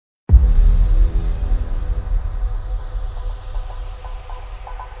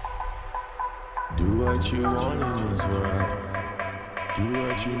what you want in this world. Do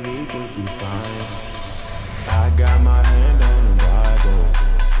what you need to be fine. I got my hand on the Bible.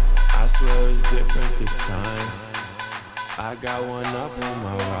 I swear it's different this time. I got one up on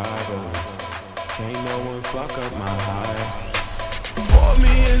my rivals. Can't no one fuck up my high. Pour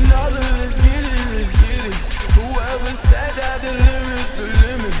me another, let's get it, let's get it. Whoever said that the limit's the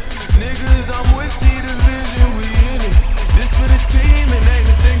limit. Niggas, I'm with, see the vision, we in it. This for the team and ain't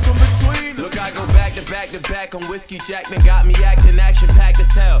a thing from between. Look, I go back to back to back on whiskey jack, that got me acting action-packed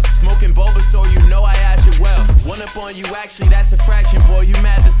as hell. Smoking boba so you know I ash it well. One up on you, actually, that's a fraction, boy, you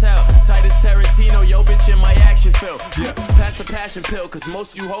mad as hell. TITUS Tarantino, yo bitch in my action film. Yeah, pass the passion pill, cause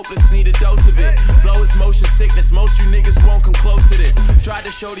most you hopeless need a dose of it. Flow is motion sickness, most you niggas won't come close to this. Tried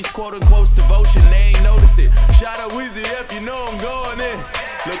to show these quote-unquotes devotion, they ain't notice it. Shout out Weezy if you know I'm going in.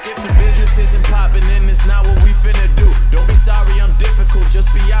 Look, if the business isn't popping in, it's not what we finna do. Don't be sorry, I'm difficult, just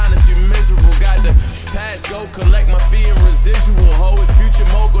be honest, you miserable. Got the past, go collect my fee and residual. Ho, it's future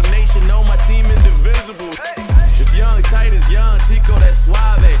mogul nation, know my team indivisible. It's young, tight as young, Tico, that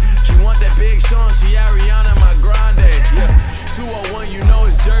suave. She want that big Sean, she Ariana, my grande. Yeah, 201, you know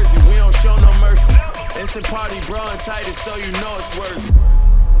it's Jersey, we don't show no mercy. Instant party, bro, and TITUS, so you know it's worth it.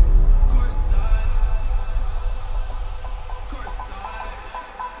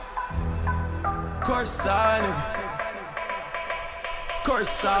 Courtside, nigga.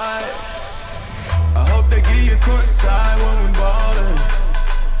 Courtside. I hope they give you courtside when we ballin'.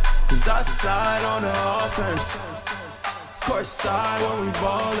 Cause I side on the offense. Courtside when we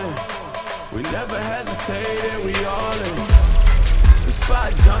ballin'. We never hesitated, we all in. The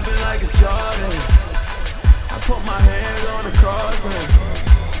spot jumping like it's Jordan. I put my hands on the cross and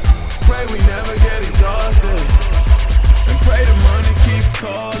pray we never get exhausted. And pray the money keep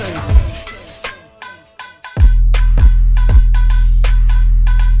calling.